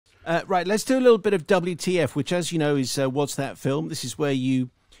Right, let's do a little bit of WTF, which, as you know, is What's That Film? This is where you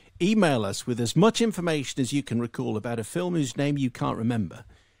email us with as much information as you can recall about a film whose name you can't remember,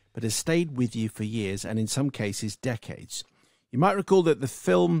 but has stayed with you for years and in some cases decades. You might recall that the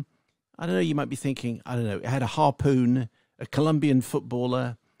film, I don't know, you might be thinking, I don't know, it had a harpoon, a Colombian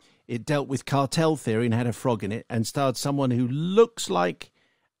footballer, it dealt with cartel theory and had a frog in it, and starred someone who looks like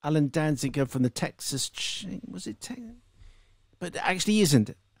Alan Danziger from the Texas... Was it Texas? But actually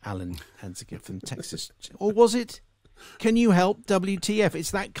isn't Alan Danziger from Texas. Or was it? Can you help? WTF?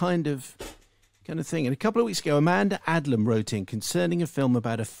 It's that kind of thing. And a couple of weeks ago, Amanda Adlam wrote in concerning a film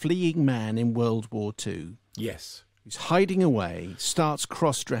about a fleeing man in World War II. Yes. Who's hiding away, starts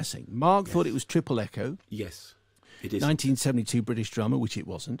cross-dressing. Mark thought it was Triple Echo. Yes, it is. 1972 British drama, which it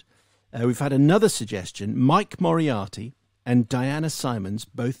wasn't. We've had another suggestion. Mike Moriarty and Diana Simons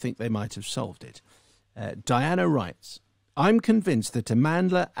both think they might have solved it. Diana writes, I'm convinced that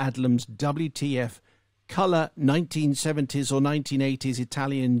Amanda Adlam's WTF colour 1970s or 1980s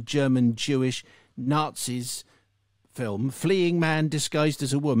Italian, German, Jewish, Nazis film, fleeing man disguised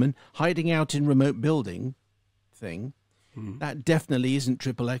as a woman, hiding out in remote building thing, that definitely isn't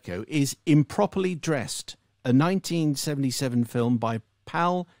Triple Echo, is Improperly Dressed, a 1977 film by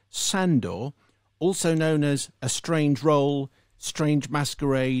Pal Sandor, also known as A Strange Role, Strange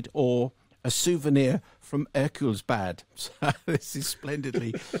Masquerade, or A Souvenir from Erkulsbad. So this is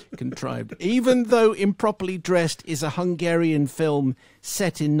splendidly contrived. Even though Improperly Dressed is a Hungarian film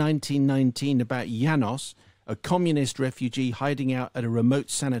set in 1919 about Janos, a communist refugee hiding out at a remote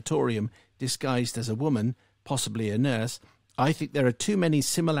sanatorium disguised as a woman, possibly a nurse, I think there are too many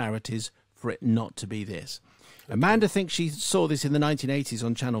similarities for it not to be this. Amanda thinks she saw this in the 1980s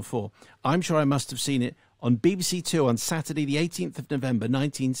on Channel 4. I'm sure I must have seen it on BBC Two on Saturday, the 18th of November,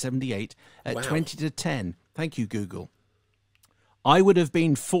 1978, at 20 to 10. Thank you, Google. I would have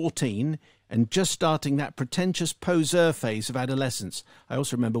been 14 and just starting that pretentious poseur phase of adolescence. I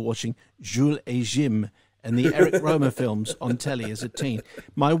also remember watching Jules et Jim and the Eric Romer films on telly as a teen.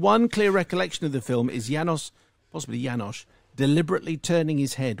 My one clear recollection of the film is Janos, possibly Janosch, deliberately turning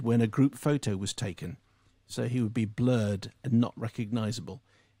his head when a group photo was taken, so he would be blurred and not recognisable.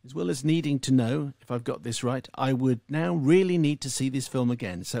 As well as needing to know, if I've got this right, I would now really need to see this film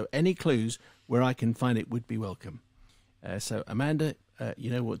again. So any clues where I can find it would be welcome. So, Amanda, you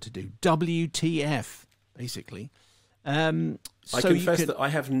know what to do. WTF, basically. I confess that I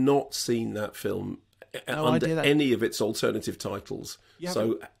have not seen that film under any of its alternative titles.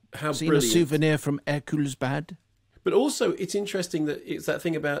 So how seen brilliant. A Souvenir from Erkulsbad? But also, it's interesting that it's that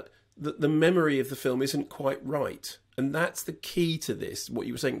thing about the memory of the film isn't quite right. And that's the key to this. What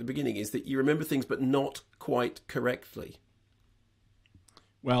you were saying at the beginning is that you remember things, but not quite correctly.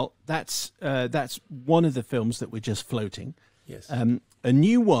 Well, that's one of the films that we're just floating. Yes. A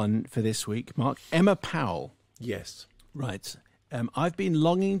new one for this week, Mark, Emma Powell. Yes. Right. I've been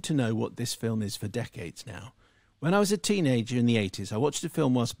longing to know what this film is for decades now. When I was a teenager in the 80s, I watched a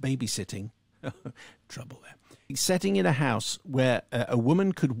film whilst babysitting. Trouble there. Setting in a house where a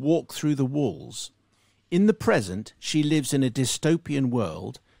woman could walk through the walls. In the present, she lives in a dystopian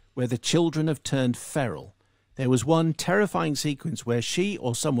world where the children have turned feral. There was one terrifying sequence where she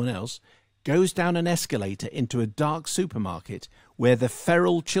or someone else goes down an escalator into a dark supermarket where the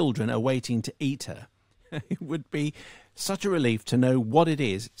feral children are waiting to eat her. It would be such a relief to know what it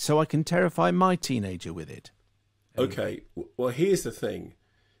is so I can terrify my teenager with it. Okay, well, here's the thing.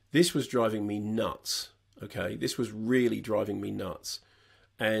 This was driving me nuts. Okay, this was really driving me nuts.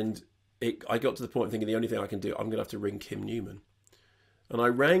 And I got to the point of thinking the only thing I can do, I'm going to have to ring Kim Newman. And I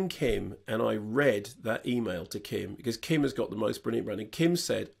rang Kim and I read that email to Kim because Kim has got the most brilliant brain. And Kim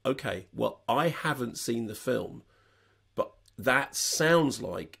said, okay, well, I haven't seen the film, but that sounds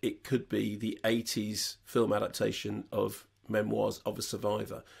like it could be the 80s film adaptation of Memoirs of a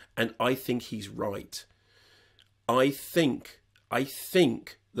Survivor. And I think he's right. I think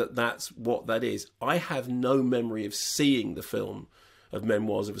that that's what that is. I have no memory of seeing the film of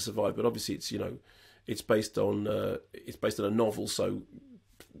Memoirs of a Survivor, but obviously it's, you know, it's based on a novel, so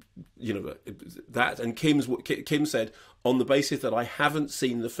you know that. And Kim said on the basis that I haven't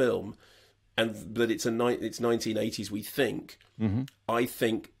seen the film and that it's 1980s. We think. Mm-hmm. I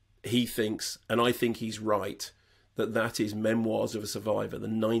think he thinks, and I think he's right, that is Memoirs of a Survivor, the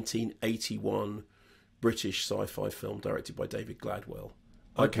 1981 British sci-fi film directed by David Gladwell.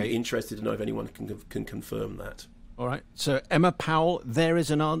 Okay. I'd be interested to know if anyone can confirm that. All right. So, Emma Powell, there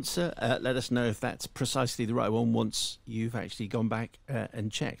is an answer. Let us know if that's precisely the right one once you've actually gone back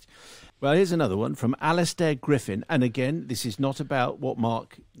and checked. Well, here's another one from Alistair Griffin. And again, this is not about what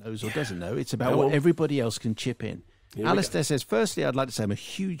Mark knows or doesn't know. It's about what everybody else can chip in. Here we Alistair says, firstly, I'd like to say I'm a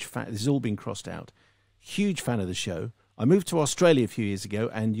huge fan. This has all been crossed out. Huge fan of the show. I moved to Australia a few years ago,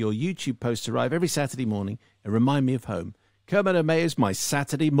 and your YouTube posts arrive every Saturday morning and remind me of home. Kermit and Mayo's my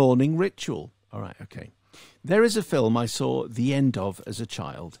Saturday morning ritual. All right, okay. There is a film I saw the end of as a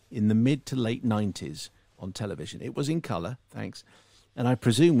child in the mid to late 90s on television. It was in colour, thanks, and I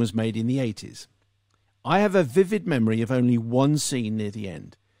presume was made in the 80s. I have a vivid memory of only one scene near the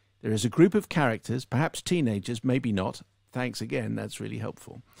end. There is a group of characters, perhaps teenagers, maybe not. Thanks again, that's really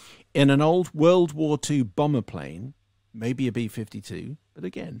helpful. In an old World War II bomber plane, maybe a B-52, but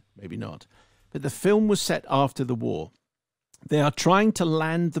again, maybe not. But the film was set after the war. They are trying to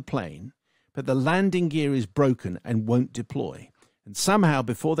land the plane, but the landing gear is broken and won't deploy. And somehow,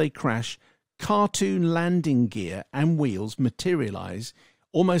 before they crash, cartoon landing gear and wheels materialise,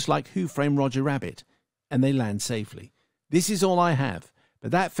 almost like Who Framed Roger Rabbit, and they land safely. This is all I have,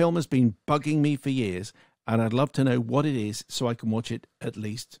 but that film has been bugging me for years, and I'd love to know what it is so I can watch it at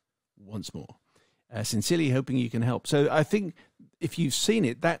least once more. Sincerely hoping you can help. So I think if you've seen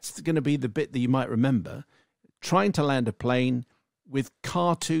it, that's going to be the bit that you might remember. Trying to land a plane with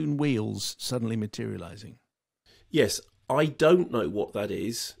cartoon wheels suddenly materialising. Yes, I don't know what that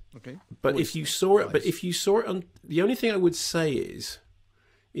is. Okay. But if you saw it, on, the only thing I would say is,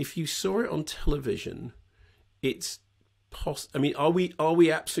 if you saw it on television, it's I mean, are we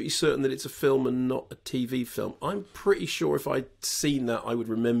absolutely certain that it's a film and not a TV film? I'm pretty sure if I'd seen that, I would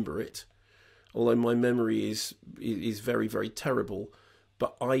remember it. Although my memory is very, very terrible,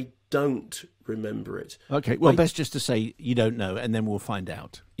 but I don't remember it. Okay, well, best just to say you don't know, and then we'll find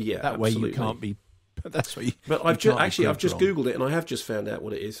out. Yeah, that absolutely. way you can't be. That's what you. But I've just Googled it, and I have just found out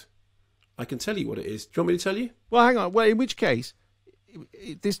what it is. I can tell you what it is. Do you want me to tell you? Well, hang on. Well, in which case,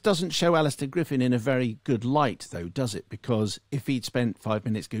 this doesn't show Alistair Griffin in a very good light, though, does it? Because if he'd spent 5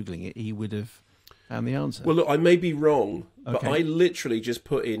 minutes Googling it, he would have found the answer. Well, look, I may be wrong, but Okay. I literally just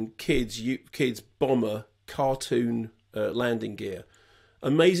put in kids bomber cartoon landing gear.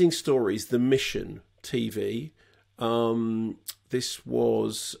 Amazing Stories, The Mission TV. This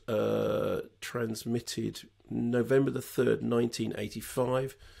was transmitted November the 3rd,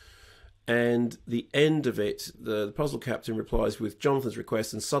 1985. And the end of it, the puzzle captain replies with Jonathan's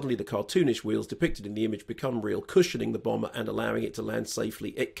request, and suddenly the cartoonish wheels depicted in the image become real, cushioning the bomber and allowing it to land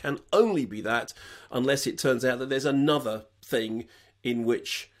safely. It can only be that, unless it turns out that there's another thing in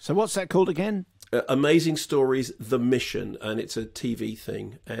which... So what's that called again? Amazing Stories, The Mission, and it's a TV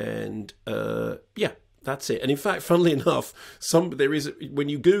thing. And yeah, that's it. And in fact, funnily enough, when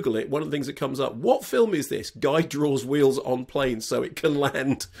you Google it, one of the things that comes up, what film is this? Guy draws wheels on planes so it can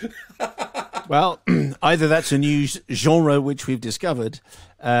land. Well, either that's a new genre which we've discovered,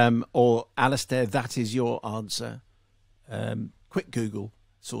 or Alistair, that is your answer. Quick Google,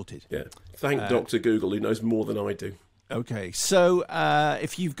 sorted. Yeah. Thank Dr. Google, who knows more than I do. Okay, so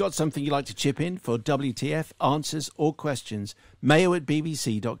if you've got something you'd like to chip in for WTF, answers or questions,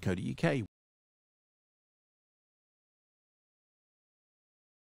 mayo@bbc.co.uk.